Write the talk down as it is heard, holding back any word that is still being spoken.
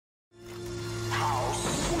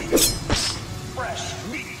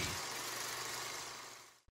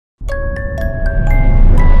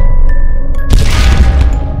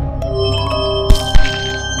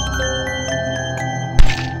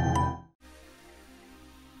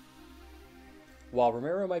While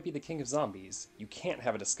Romero might be the king of zombies, you can't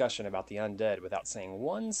have a discussion about the undead without saying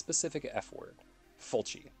one specific F word: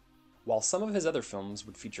 Fulci. While some of his other films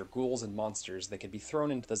would feature ghouls and monsters that could be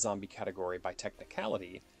thrown into the zombie category by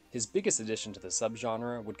technicality, his biggest addition to the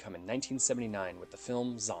subgenre would come in 1979 with the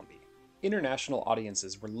film Zombi. International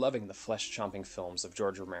audiences were loving the flesh-chomping films of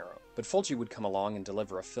George Romero, but Fulci would come along and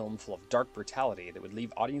deliver a film full of dark brutality that would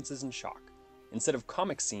leave audiences in shock. Instead of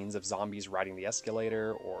comic scenes of zombies riding the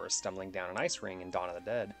escalator or stumbling down an ice ring in Dawn of the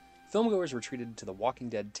Dead, filmgoers were treated to The Walking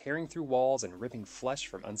Dead tearing through walls and ripping flesh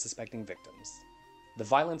from unsuspecting victims. The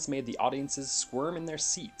violence made the audiences squirm in their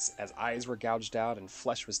seats as eyes were gouged out and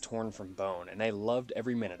flesh was torn from bone, and they loved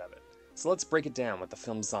every minute of it. So let's break it down with the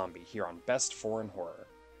film Zombie here on Best Foreign Horror.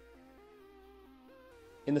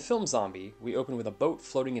 In the film Zombie, we open with a boat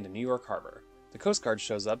floating into New York Harbor. The Coast Guard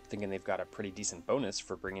shows up thinking they've got a pretty decent bonus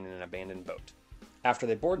for bringing in an abandoned boat. After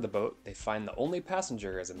they board the boat, they find the only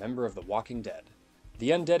passenger is a member of the Walking Dead.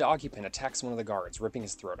 The undead occupant attacks one of the guards, ripping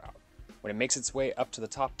his throat out. When it makes its way up to the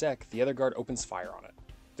top deck, the other guard opens fire on it.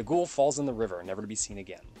 The ghoul falls in the river, never to be seen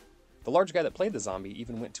again. The large guy that played the zombie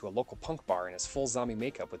even went to a local punk bar in his full zombie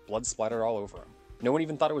makeup with blood splattered all over him. No one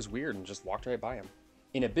even thought it was weird and just walked right by him.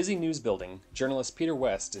 In a busy news building, journalist Peter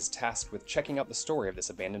West is tasked with checking out the story of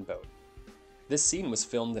this abandoned boat. This scene was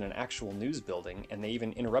filmed in an actual news building, and they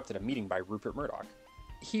even interrupted a meeting by Rupert Murdoch.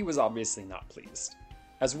 He was obviously not pleased.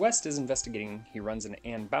 As West is investigating, he runs into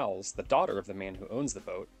Ann Bowles, the daughter of the man who owns the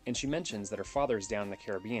boat, and she mentions that her father is down in the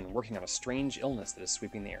Caribbean working on a strange illness that is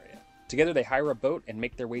sweeping the area. Together they hire a boat and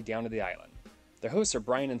make their way down to the island. Their hosts are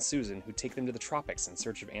Bryan and Susan, who take them to the tropics in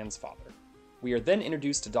search of Ann's father. We are then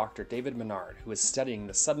introduced to Dr. David Menard, who is studying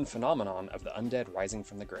the sudden phenomenon of the undead rising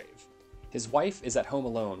from the grave. His wife is at home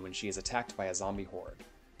alone when she is attacked by a zombie horde.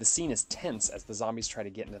 The scene is tense as the zombies try to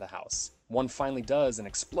get into the house. One finally does and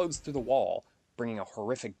explodes through the wall, bringing a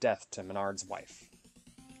horrific death to Menard's wife.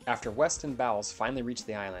 After West and Bowles finally reach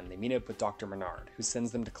the island, they meet up with Dr. Menard, who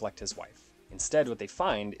sends them to collect his wife. Instead, what they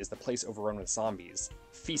find is the place overrun with zombies,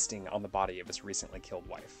 feasting on the body of his recently killed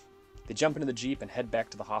wife. They jump into the Jeep and head back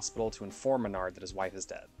to the hospital to inform Menard that his wife is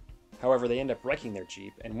dead. However, they end up wrecking their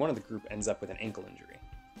Jeep, and one of the group ends up with an ankle injury.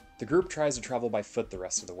 The group tries to travel by foot the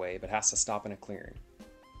rest of the way, but has to stop in a clearing.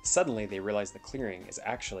 Suddenly, they realize the clearing is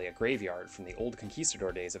actually a graveyard from the old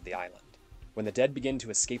conquistador days of the island. When the dead begin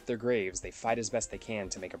to escape their graves, they fight as best they can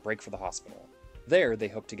to make a break for the hospital. There, they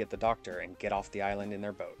hope to get the doctor and get off the island in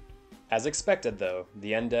their boat. As expected, though,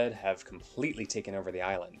 the undead have completely taken over the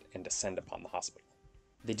island and descend upon the hospital.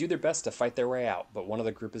 They do their best to fight their way out, but one of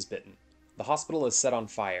the group is bitten. The hospital is set on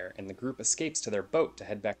fire, and the group escapes to their boat to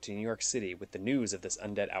head back to New York City with the news of this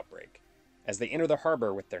undead outbreak. As they enter the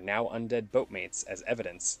harbor with their now undead boatmates as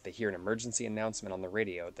evidence, they hear an emergency announcement on the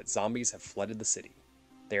radio that zombies have flooded the city.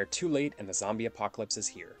 They are too late and the zombie apocalypse is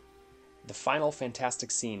here. The final fantastic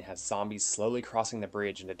scene has zombies slowly crossing the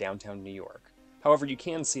bridge into downtown New York. However, you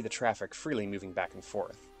can see the traffic freely moving back and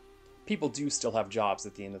forth. People do still have jobs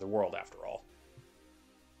at the end of the world after all.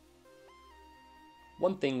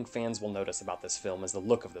 One thing fans will notice about this film is the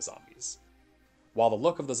look of the zombies. While the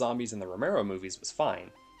look of the zombies in the Romero movies was fine,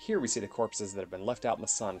 here we see the corpses that have been left out in the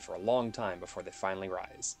sun for a long time before they finally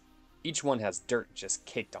rise. Each one has dirt just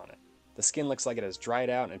caked on it. The skin looks like it has dried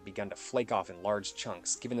out and begun to flake off in large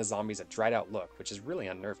chunks, giving the zombies a dried out look, which is really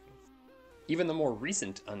unnerving. Even the more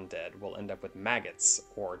recent undead will end up with maggots,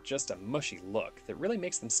 or just a mushy look that really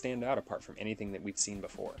makes them stand out apart from anything that we've seen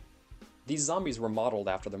before. These zombies were modeled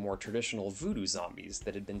after the more traditional voodoo zombies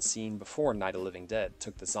that had been seen before Night of the Living Dead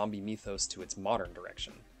took the zombie mythos to its modern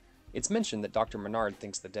direction. It's mentioned that Dr. Menard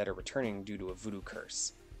thinks the dead are returning due to a voodoo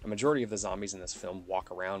curse. A majority of the zombies in this film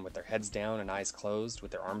walk around with their heads down and eyes closed,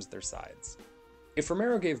 with their arms at their sides. If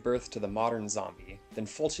Romero gave birth to the modern zombie, then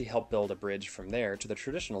Fulci helped build a bridge from there to the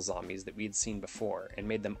traditional zombies that we'd seen before and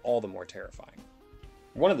made them all the more terrifying.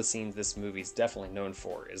 One of the scenes this movie is definitely known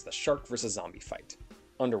for is the shark versus zombie fight,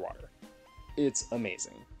 underwater. It's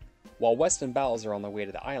amazing. While West and Bowles are on their way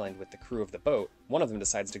to the island with the crew of the boat, one of them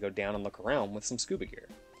decides to go down and look around with some scuba gear.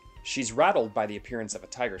 She's rattled by the appearance of a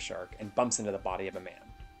tiger shark and bumps into the body of a man.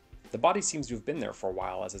 The body seems to have been there for a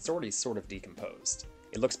while as it's already sort of decomposed.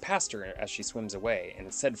 It looks past her as she swims away and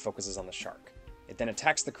instead focuses on the shark. It then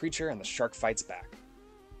attacks the creature and the shark fights back.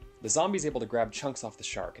 The zombie's able to grab chunks off the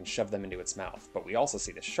shark and shove them into its mouth, but we also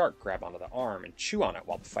see the shark grab onto the arm and chew on it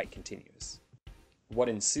while the fight continues. What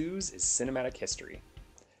ensues is cinematic history.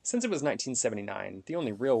 Since it was 1979, the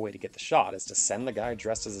only real way to get the shot is to send the guy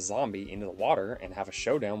dressed as a zombie into the water and have a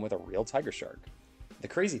showdown with a real tiger shark. The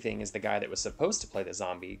crazy thing is the guy that was supposed to play the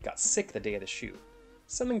zombie got sick the day of the shoot.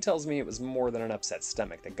 Something tells me it was more than an upset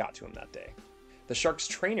stomach that got to him that day. The shark's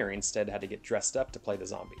trainer instead had to get dressed up to play the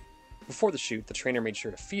zombie. Before the shoot, the trainer made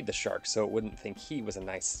sure to feed the shark so it wouldn't think he was a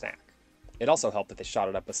nice snack. It also helped that they shot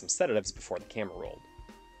it up with some sedatives before the camera rolled.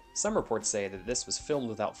 Some reports say that this was filmed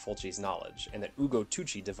without Fulci's knowledge, and that Ugo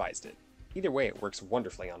Tucci devised it. Either way, it works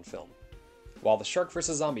wonderfully on film. While the shark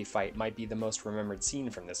vs. zombie fight might be the most remembered scene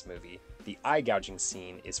from this movie, the eye-gouging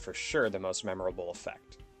scene is for sure the most memorable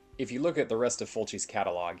effect. If you look at the rest of Fulci's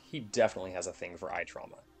catalog, he definitely has a thing for eye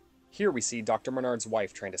trauma. Here we see Dr. Menard's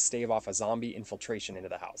wife trying to stave off a zombie infiltration into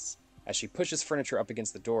the house. As she pushes furniture up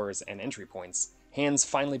against the doors and entry points, hands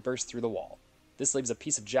finally burst through the wall. This leaves a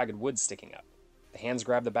piece of jagged wood sticking up. The hands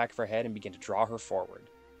grab the back of her head and begin to draw her forward.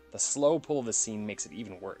 The slow pull of the scene makes it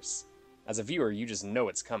even worse. As a viewer, you just know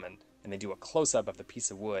it's coming, and they do a close-up of the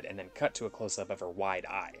piece of wood and then cut to a close-up of her wide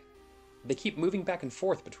eye. They keep moving back and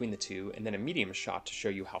forth between the two, and then a medium shot to show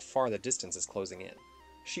you how far the distance is closing in.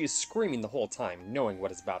 She is screaming the whole time, knowing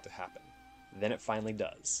what is about to happen. Then it finally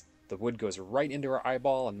does. The wood goes right into her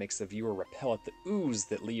eyeball and makes the viewer repel at the ooze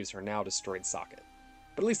that leaves her now destroyed socket.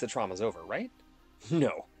 But at least the trauma's over, right?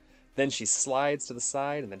 No. Then she slides to the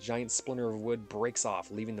side and the giant splinter of wood breaks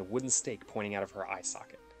off, leaving the wooden stake pointing out of her eye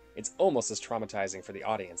socket. It's almost as traumatizing for the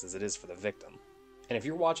audience as it is for the victim. And if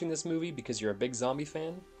you're watching this movie because you're a big zombie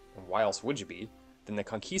fan, and why else would you be, then the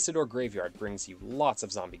Conquistador Graveyard brings you lots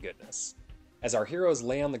of zombie goodness. As our heroes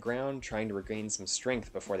lay on the ground trying to regain some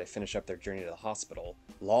strength before they finish up their journey to the hospital,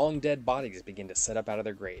 long dead bodies begin to set up out of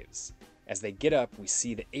their graves. As they get up, we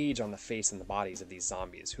see the age on the face and the bodies of these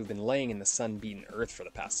zombies who've been laying in the sun-beaten earth for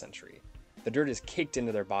the past century. The dirt is caked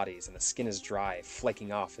into their bodies and the skin is dry,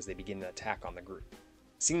 flaking off as they begin an attack on the group.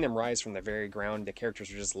 Seeing them rise from the very ground the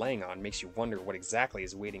characters are just laying on makes you wonder what exactly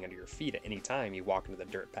is waiting under your feet at any time you walk into the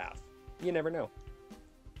dirt path. You never know.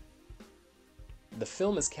 The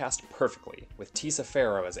film is cast perfectly, with Tisa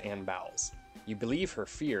Farrow as Ann Bowles. You believe her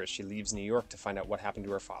fear as she leaves New York to find out what happened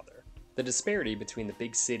to her father. The disparity between the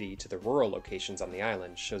big city to the rural locations on the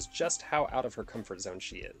island shows just how out of her comfort zone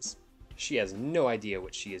she is. She has no idea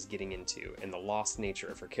what she is getting into, and the lost nature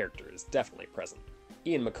of her character is definitely present.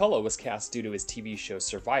 Ian McCullough was cast due to his TV show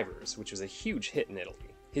Survivors, which was a huge hit in Italy.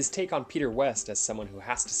 His take on Peter West as someone who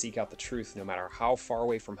has to seek out the truth no matter how far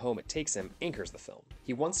away from home it takes him anchors the film.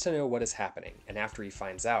 He wants to know what is happening, and after he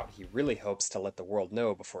finds out, he really hopes to let the world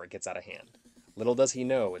know before it gets out of hand. Little does he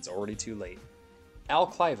know, it's already too late. Al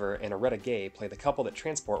Cliver and Aretta Gay play the couple that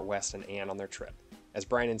transport West and Anne on their trip. As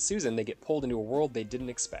Bryan and Susan, they get pulled into a world they didn't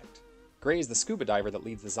expect. Gray is the scuba diver that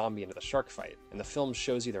leads the zombie into the shark fight, and the film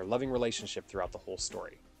shows you their loving relationship throughout the whole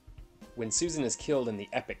story. When Susan is killed in the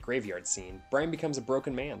epic graveyard scene, Bryan becomes a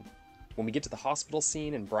broken man. When we get to the hospital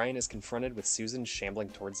scene and Bryan is confronted with Susan shambling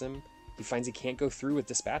towards him, he finds he can't go through with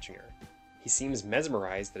dispatching her. He seems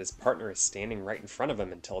mesmerized that his partner is standing right in front of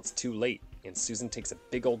him until it's too late, and Susan takes a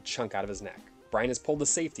big old chunk out of his neck. Bryan is pulled to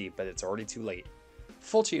safety, but it's already too late.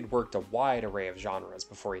 Fulci had worked a wide array of genres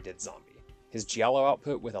before he did Zombie. His giallo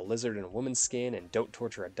output with a lizard in a woman's skin and Don't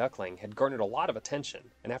Torture a Duckling had garnered a lot of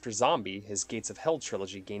attention, and after Zombie, his Gates of Hell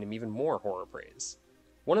trilogy gained him even more horror praise.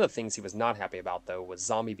 One of the things he was not happy about, though, was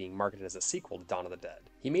Zombie being marketed as a sequel to Dawn of the Dead.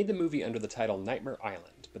 He made the movie under the title Nightmare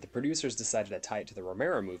Island, but the producers decided to tie it to the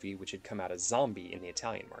Romero movie, which had come out as Zombie in the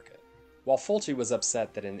Italian market. While Fulci was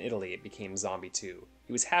upset that in Italy it became Zombie 2,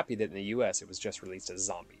 he was happy that in the US it was just released as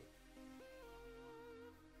Zombie.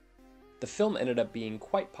 The film ended up being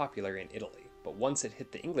quite popular in Italy, but once it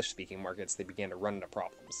hit the English-speaking markets they began to run into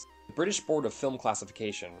problems. The British Board of Film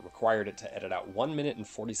Classification required it to edit out 1 minute and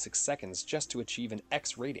 46 seconds just to achieve an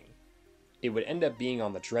X rating. It would end up being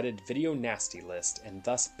on the dreaded Video Nasty list and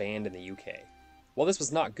thus banned in the UK. While this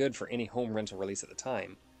was not good for any home rental release at the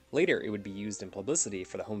time, later it would be used in publicity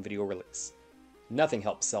for the home video release. Nothing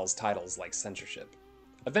helped sells titles like censorship.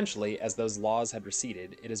 Eventually, as those laws had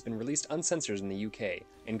receded, it has been released uncensored in the UK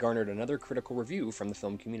and garnered another critical review from the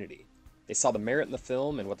film community. They saw the merit in the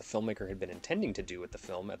film and what the filmmaker had been intending to do with the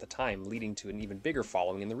film at the time, leading to an even bigger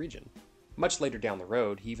following in the region. Much later down the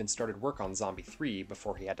road, he even started work on Zombie 3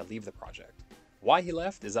 before he had to leave the project. Why he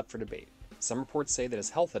left is up for debate. Some reports say that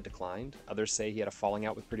his health had declined, others say he had a falling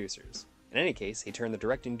out with producers. In any case, he turned the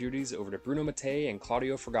directing duties over to Bruno Mattei and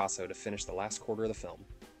Claudio Fragasso to finish the last quarter of the film.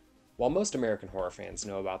 While most American horror fans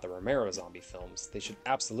know about the Romero zombie films, they should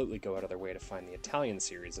absolutely go out of their way to find the Italian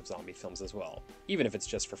series of zombie films as well, even if it's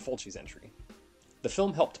just for Fulci's entry. The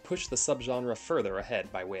film helped push the subgenre further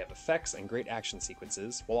ahead by way of effects and great action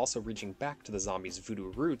sequences, while also reaching back to the zombies'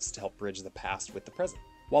 voodoo roots to help bridge the past with the present.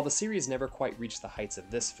 While the series never quite reached the heights of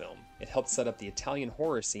this film, it helped set up the Italian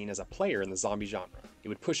horror scene as a player in the zombie genre. It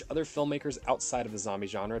would push other filmmakers outside of the zombie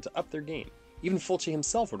genre to up their game. Even Fulci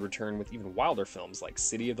himself would return with even wilder films like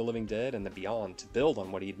City of the Living Dead and The Beyond to build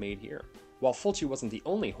on what he had made here. While Fulci wasn't the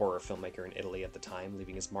only horror filmmaker in Italy at the time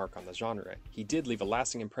leaving his mark on the genre, he did leave a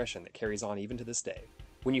lasting impression that carries on even to this day.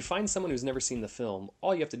 When you find someone who's never seen the film,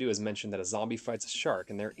 all you have to do is mention that a zombie fights a shark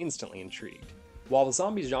and they're instantly intrigued. While the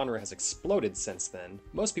zombie genre has exploded since then,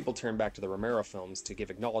 most people turn back to the Romero films to give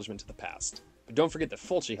acknowledgement to the past. But don't forget that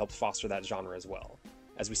Fulci helped foster that genre as well.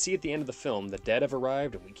 As we see at the end of the film, the dead have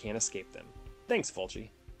arrived and we can't escape them. Thanks, Fulci.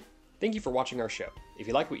 Thank you for watching our show. If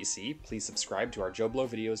you like what you see, please subscribe to our JoBlo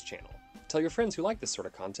Videos channel. Tell your friends who like this sort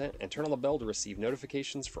of content, and turn on the bell to receive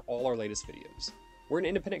notifications for all our latest videos. We're an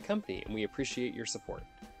independent company, and we appreciate your support.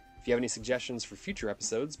 If you have any suggestions for future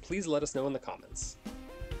episodes, please let us know in the comments.